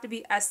them have to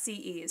be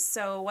SCEs.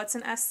 So what's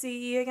an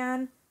SCE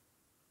again?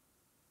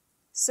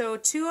 So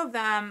 2 of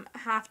them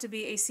have to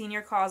be a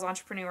senior cause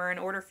entrepreneur in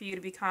order for you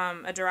to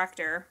become a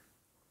director.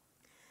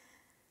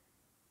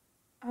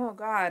 Oh,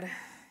 God.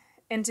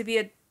 And to be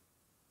a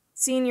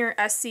senior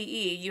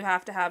SCE, you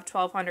have to have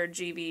 1,200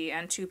 GB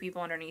and 2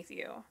 people underneath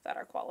you that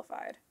are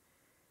qualified.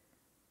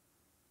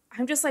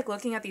 I'm just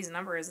looking at these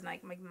numbers and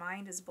my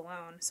mind is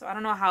blown. So I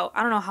don't know how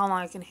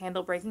long I can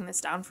handle breaking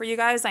this down for you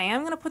guys. I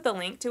am going to put the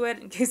link to it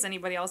in case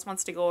anybody else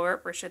wants to go over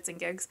it for shits and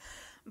gigs.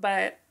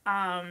 But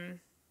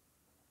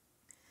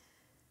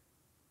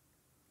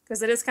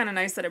because it is kind of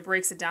nice that it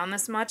breaks it down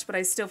this much, but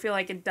I still feel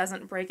like it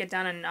doesn't break it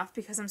down enough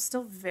because I'm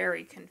still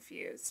very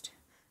confused.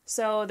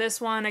 So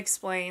this one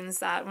explains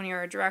that when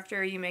you're a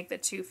director, you make the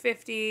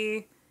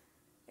 250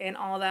 and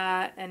all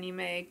that, and you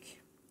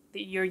make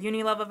your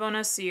uni level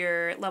bonus, so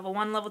your level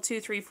 1, level 2,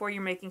 3, 4,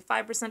 you're making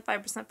 5%,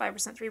 5%, 5%,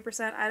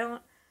 3%.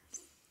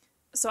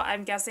 So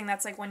I'm guessing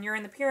that's when you're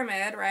in the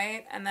pyramid,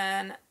 right? And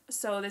then,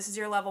 so this is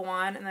your level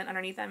 1, and then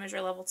underneath them is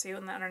your level 2,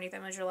 and then underneath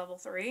them is your level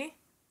 3?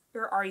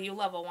 Or are you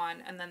level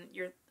 1, and then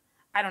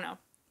I don't know.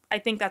 I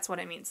think that's what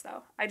it means,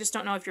 though. I just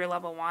don't know if you're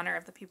level 1 or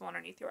if the people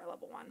underneath you are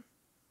level 1.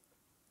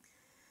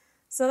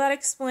 So that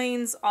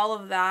explains all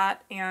of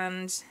that,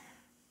 and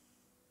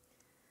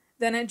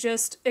then it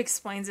just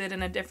explains it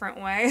in a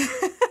different way.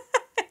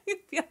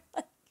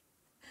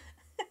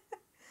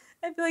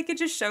 I feel like it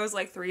just shows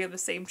 3 of the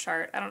same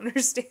chart. I don't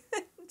understand.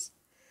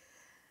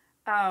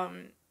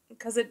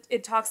 because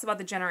it talks about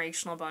the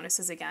generational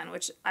bonuses again,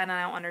 which I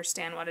don't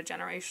understand what a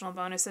generational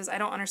bonus is. I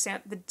don't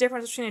understand the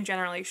difference between a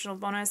generational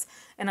bonus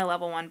and a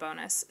level 1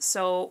 bonus.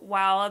 So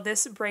while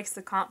this breaks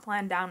the comp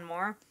plan down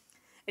more,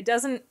 it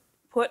doesn't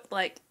put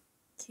like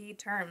key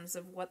terms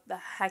of what the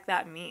heck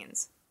that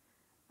means.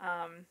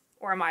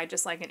 Or am I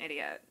just like an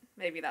idiot?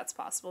 Maybe that's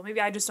possible. Maybe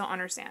I just don't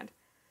understand.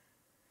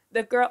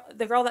 The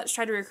girl that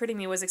tried to recruiting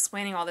me was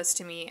explaining all this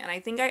to me, and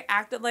I think I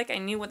acted like I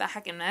knew what the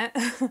heck it meant.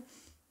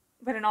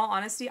 But in all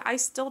honesty, I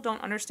still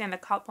don't understand the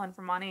comp plan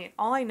for Money.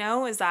 All I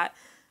know is that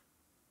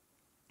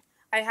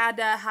I had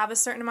to have a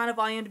certain amount of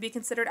volume to be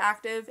considered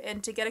active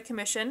and to get a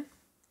commission,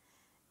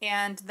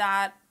 and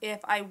that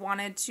if I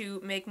wanted to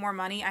make more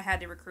money, I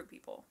had to recruit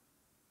people.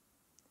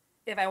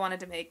 If I wanted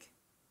to make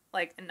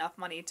like enough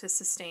money to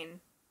sustain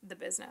the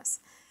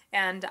business.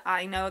 And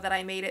I know that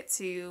I made it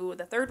to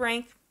the 3rd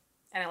rank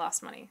and I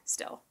lost money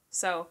still.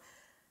 So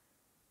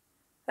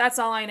that's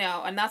all I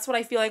know. And that's what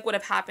I feel like would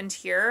have happened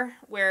here,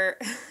 where,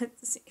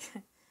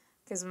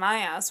 because my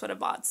ass would have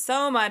bought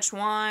so much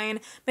wine.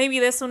 Maybe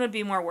this one would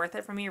be more worth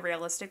it for me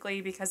realistically,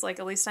 because like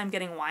at least I'm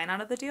getting wine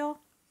out of the deal.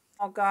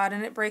 Oh God,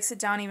 and it breaks it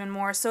down even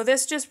more. So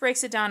this just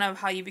breaks it down of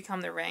how you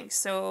become the rank.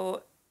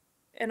 So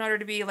in order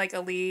to be like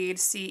a lead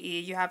CE,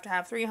 you have to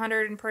have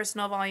 300 in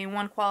personal volume,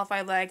 1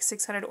 qualified leg,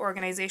 600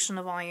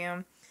 organizational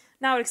volume.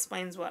 Now it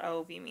explains what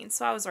OV means.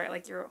 So I was right,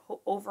 like your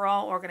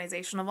overall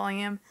organizational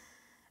volume.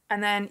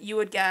 And then you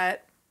would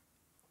get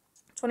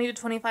 20 to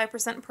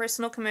 25%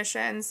 personal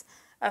commissions,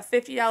 a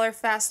 $50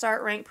 fast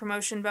start rank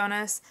promotion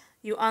bonus.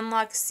 You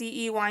unlock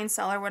CE wine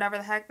cellar, whatever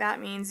the heck that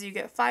means. You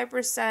get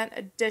 5%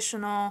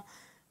 additional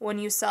when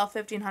you sell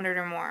 1,500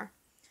 or more.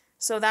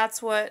 So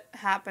that's what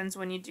happens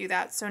when you do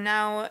that. So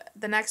now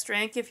the next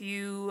rank, if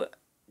you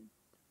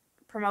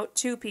promote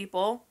 2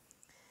 people,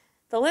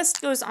 the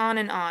list goes on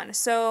and on.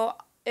 So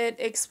it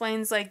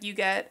explains like you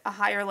get a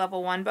higher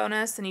level 1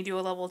 bonus than you do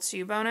a level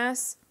 2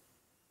 bonus.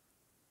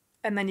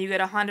 And then you get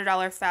a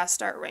 $100 fast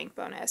start rank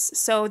bonus.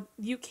 So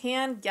you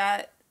can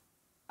get,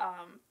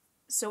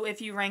 so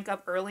if you rank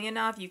up early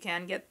enough, you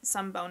can get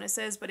some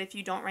bonuses. But if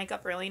you don't rank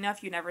up early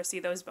enough, you never see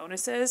those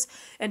bonuses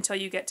until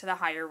you get to the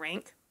higher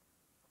rank.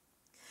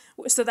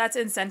 So that's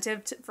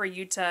incentive for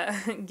you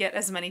to get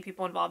as many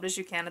people involved as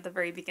you can at the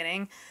very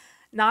beginning.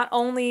 Not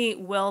only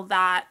will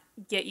that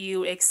get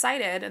you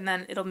excited and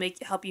then it'll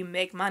help you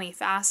make money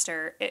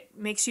faster, it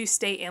makes you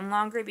stay in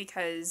longer,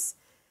 because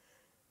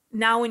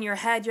now in your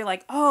head you're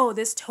like, oh,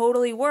 this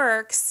totally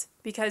works,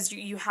 because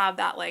you have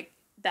that like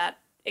that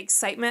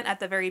excitement at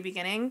the very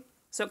beginning.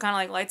 So it kind of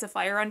like lights a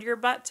fire under your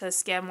butt to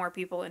scam more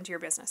people into your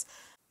business.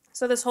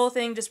 So this whole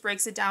thing just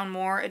breaks it down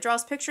more. It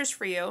draws pictures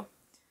for you.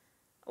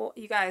 Well,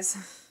 you guys,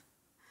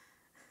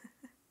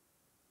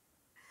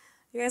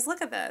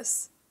 look at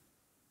this.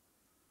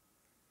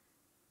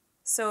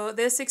 So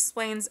this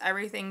explains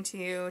everything to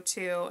you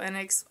too.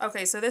 And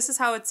okay, so this is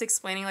how it's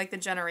explaining like the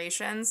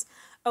generations.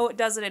 Oh, it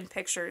does it in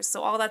pictures.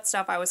 So all that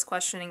stuff I was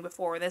questioning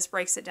before, this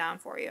breaks it down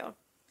for you.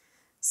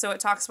 So it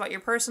talks about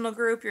your personal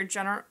group, your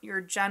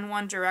Gen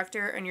 1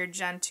 director, and your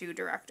Gen 2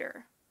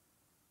 director.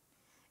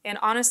 And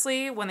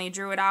honestly, when they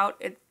drew it out,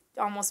 it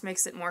almost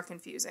makes it more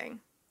confusing.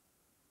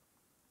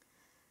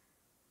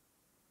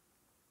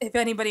 If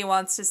anybody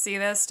wants to see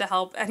this to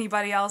help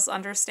anybody else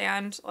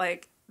understand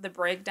like the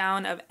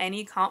breakdown of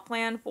any comp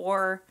plan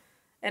for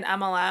an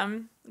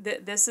MLM,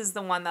 this is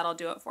the one that'll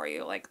do it for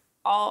you. Like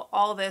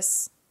all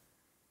this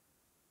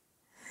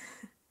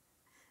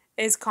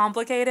is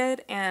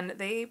complicated, and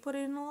they put it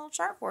in a little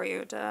chart for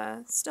you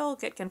to still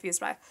get confused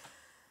by.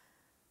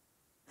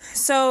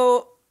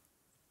 So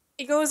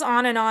it goes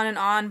on and on and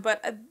on,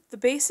 but the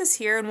basis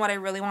here and what I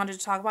really wanted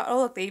to talk about, oh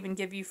look, they even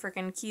give you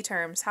freaking key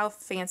terms. How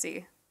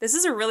fancy. This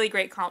is a really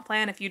great comp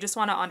plan if you just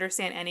want to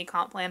understand any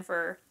comp plan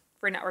for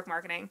network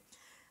marketing.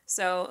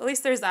 So at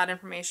least there's that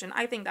information.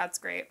 I think that's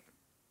great.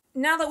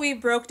 Now that we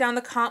broke down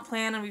the comp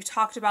plan and we've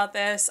talked about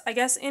this, I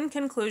guess in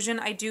conclusion,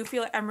 I do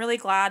feel like I'm really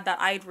glad that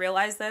I'd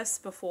realized this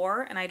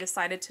before and I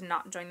decided to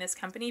not join this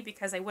company,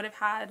 because I would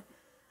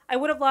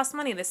have lost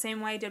money the same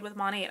way I did with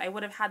Mon8. I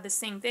would have had the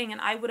same thing,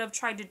 and I would have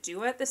tried to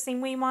do it the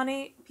same way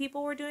Mon8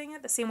 people were doing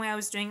it, the same way I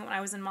was doing it when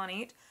I was in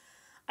Mon8.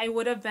 I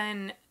would have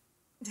been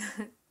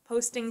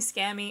posting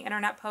scammy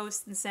internet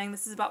posts and saying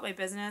this is about my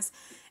business.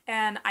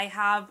 And I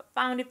have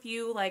found a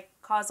few like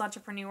cause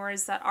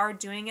entrepreneurs that are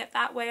doing it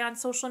that way on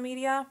social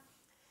media.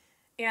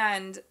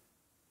 And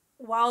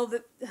while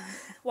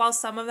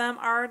some of them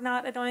are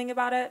not annoying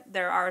about it,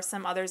 there are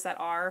some others that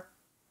are.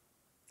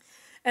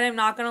 And I'm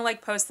not going to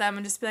like post them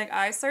and just be like,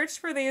 I searched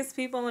for these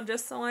people and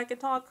just so I could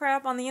talk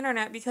crap on the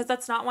internet, because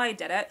that's not why I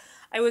did it.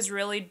 I was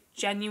really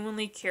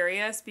genuinely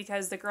curious,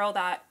 because the girl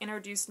that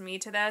introduced me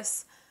to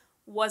this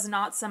was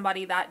not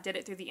somebody that did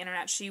it through the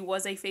internet. She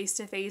was a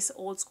face-to-face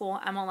old school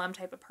MLM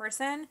type of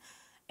person.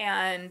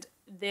 And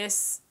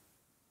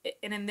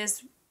in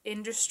this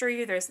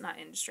industry, there's not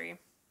industry.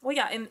 Well,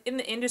 yeah, in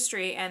the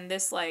industry and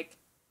this like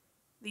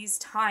these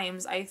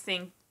times, I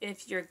think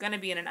if you're going to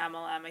be in an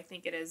MLM, I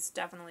think it is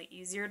definitely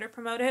easier to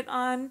promote it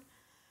on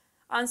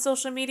on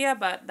social media,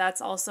 but that's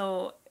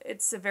also,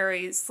 it's a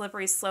very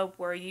slippery slope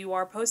where you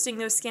are posting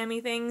those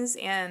scammy things,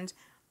 and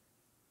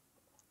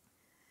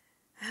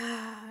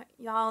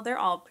y'all, they're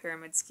all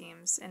pyramid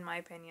schemes, in my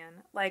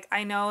opinion. Like,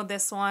 I know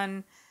this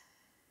one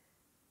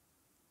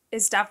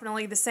is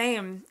definitely the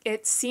same.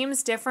 It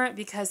seems different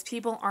because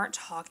people aren't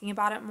talking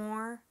about it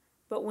more,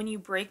 but when you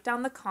break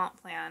down the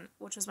comp plan,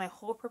 which was my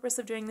whole purpose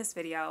of doing this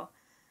video,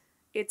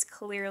 it's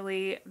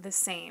clearly the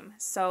same.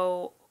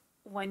 So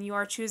when you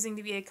are choosing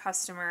to be a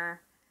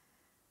customer,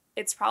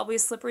 it's probably a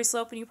slippery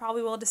slope, and you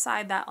probably will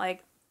decide that,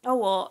 like, oh,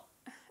 well,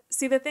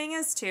 see, the thing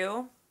is,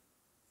 too,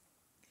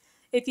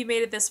 if you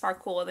made it this far,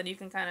 cool, then you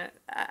can kind of,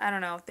 I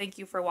don't know, thank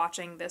you for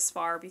watching this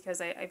far,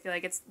 because I feel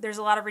like there's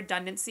a lot of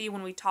redundancy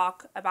when we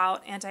talk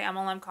about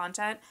anti-MLM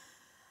content.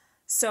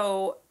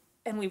 So,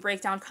 and we break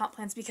down comp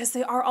plans because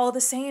they are all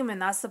the same,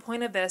 and that's the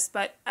point of this.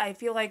 But I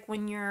feel like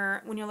when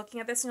you're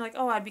looking at this and you're like,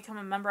 oh, I'd become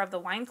a member of the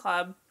wine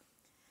club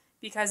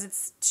because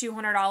it's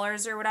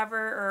 $200 or whatever,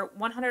 or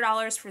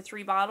 $100 for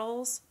 3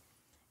 bottles.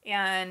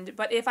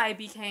 But if I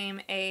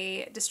became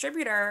a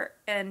distributor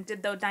and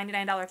did the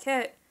 $99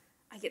 kit,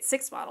 I get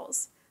 6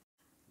 bottles.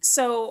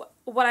 So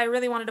what I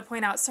really wanted to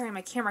point out, sorry,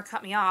 my camera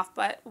cut me off,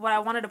 but what I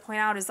wanted to point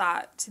out is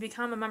that to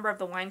become a member of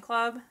the wine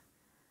club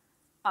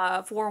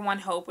for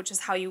Onehope, which is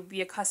how you be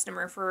a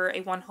customer for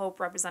a Onehope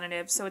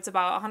representative, so it's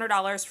about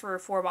 $100 for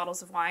 4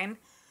 bottles of wine.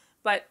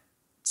 But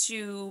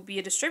to be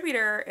a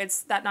distributor,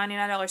 it's that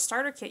 $99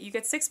 starter kit. You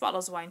get 6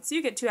 bottles of wine, so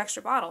you get 2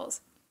 extra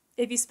bottles.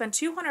 If you spend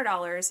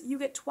 $200, you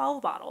get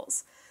 12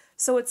 bottles.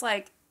 So it's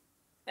like,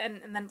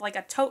 and then like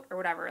a tote or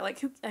whatever. Like,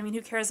 who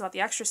cares about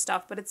the extra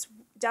stuff? But it's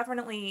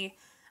definitely,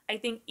 I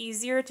think,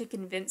 easier to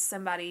convince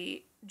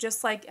somebody,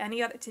 just like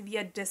any other, to be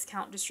a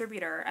discount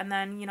distributor. And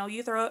then,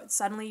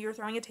 suddenly you're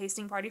throwing a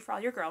tasting party for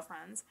all your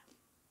girlfriends.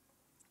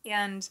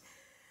 And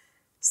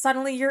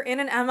suddenly you're in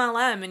an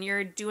MLM and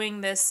you're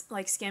doing this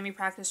like scammy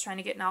practice,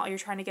 you're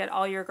trying to get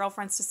all your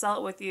girlfriends to sell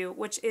it with you,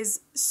 which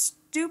is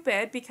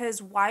stupid,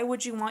 because why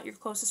would you want your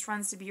closest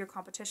friends to be your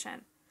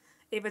competition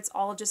if it's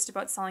all just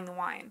about selling the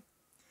wine?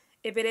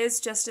 If it is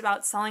just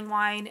about selling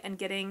wine and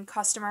getting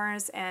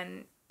customers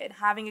and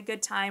having a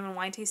good time and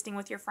wine tasting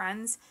with your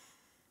friends,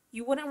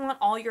 you wouldn't want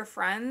all your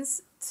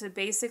friends to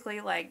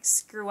basically like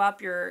screw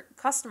up your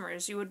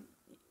customers.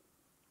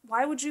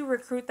 Why would you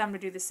recruit them to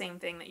do the same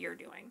thing that you're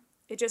doing?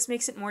 It just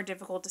makes it more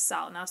difficult to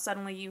sell. Now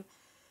suddenly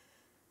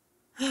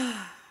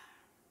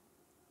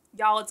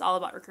y'all, it's all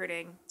about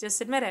recruiting. Just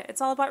admit it. It's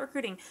all about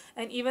recruiting.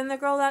 And even the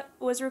girl that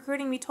was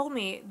recruiting me told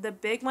me the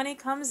big money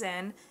comes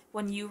in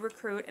when you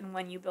recruit and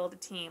when you build a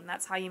team.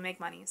 That's how you make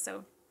money.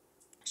 So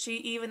she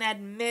even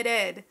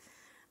admitted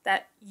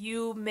that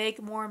you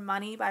make more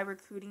money by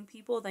recruiting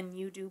people than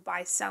you do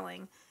by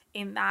selling.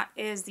 And that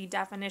is the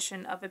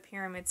definition of a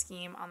pyramid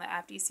scheme on the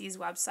FTC's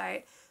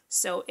website.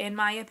 So in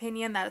my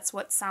opinion, that's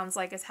what sounds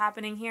like is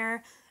happening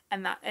here.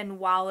 And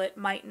while it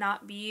might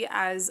not be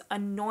as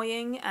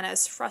annoying and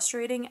as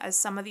frustrating as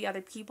some of the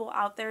other people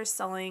out there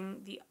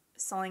selling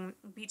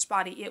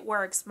Beachbody, It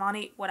Works,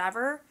 Monty,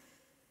 whatever,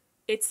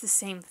 it's the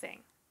same thing.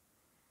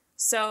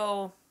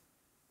 So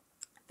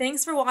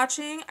thanks for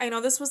watching. I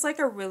know this was like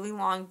a really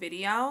long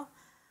video,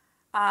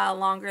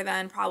 longer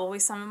than probably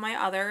some of my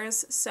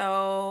others.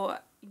 So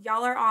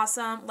y'all are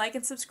awesome. Like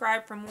and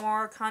subscribe for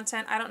more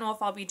content. I don't know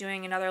if I'll be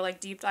doing another like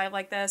deep dive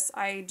like this.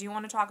 I do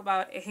want to talk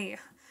about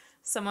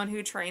someone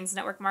who trains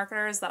network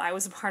marketers that I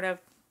was a part of.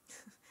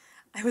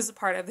 I was a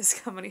part of this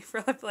company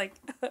for like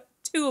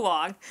too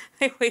long.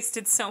 I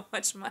wasted so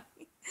much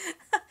money.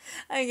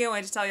 I can't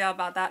wait to tell y'all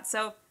about that.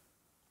 So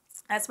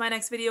that's my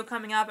next video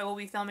coming up. I will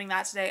be filming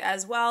that today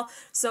as well.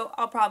 So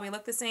I'll probably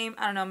look the same.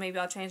 I don't know, maybe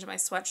I'll change my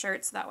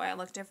sweatshirt so that way I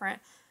look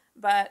different.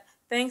 But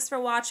thanks for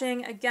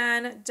watching.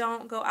 Again,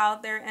 don't go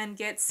out there and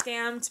get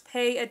scammed.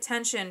 Pay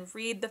attention.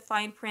 Read the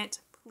fine print,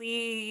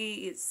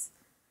 please.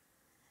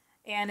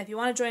 And if you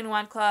want to join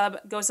one club,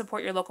 go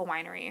support your local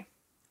winery.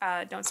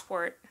 Don't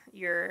support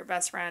your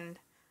best friend,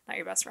 not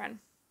your best friend.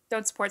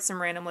 Don't support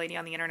some random lady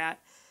on the internet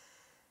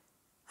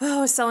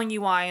selling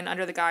you wine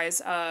under the guise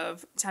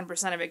of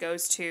 10% of it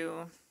goes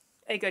to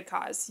a good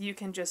cause. You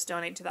can just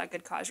donate to that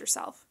good cause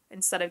yourself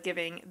instead of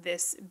giving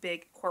this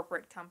big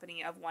corporate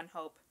company of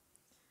Onehope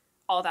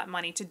all that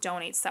money to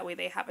donate so that way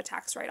they have a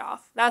tax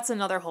write-off. That's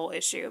another whole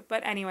issue.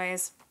 But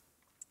anyways,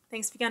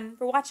 thanks again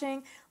for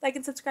watching. Like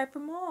and subscribe for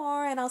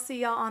more, and I'll see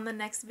y'all on the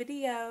next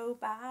video.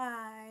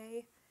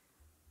 Bye.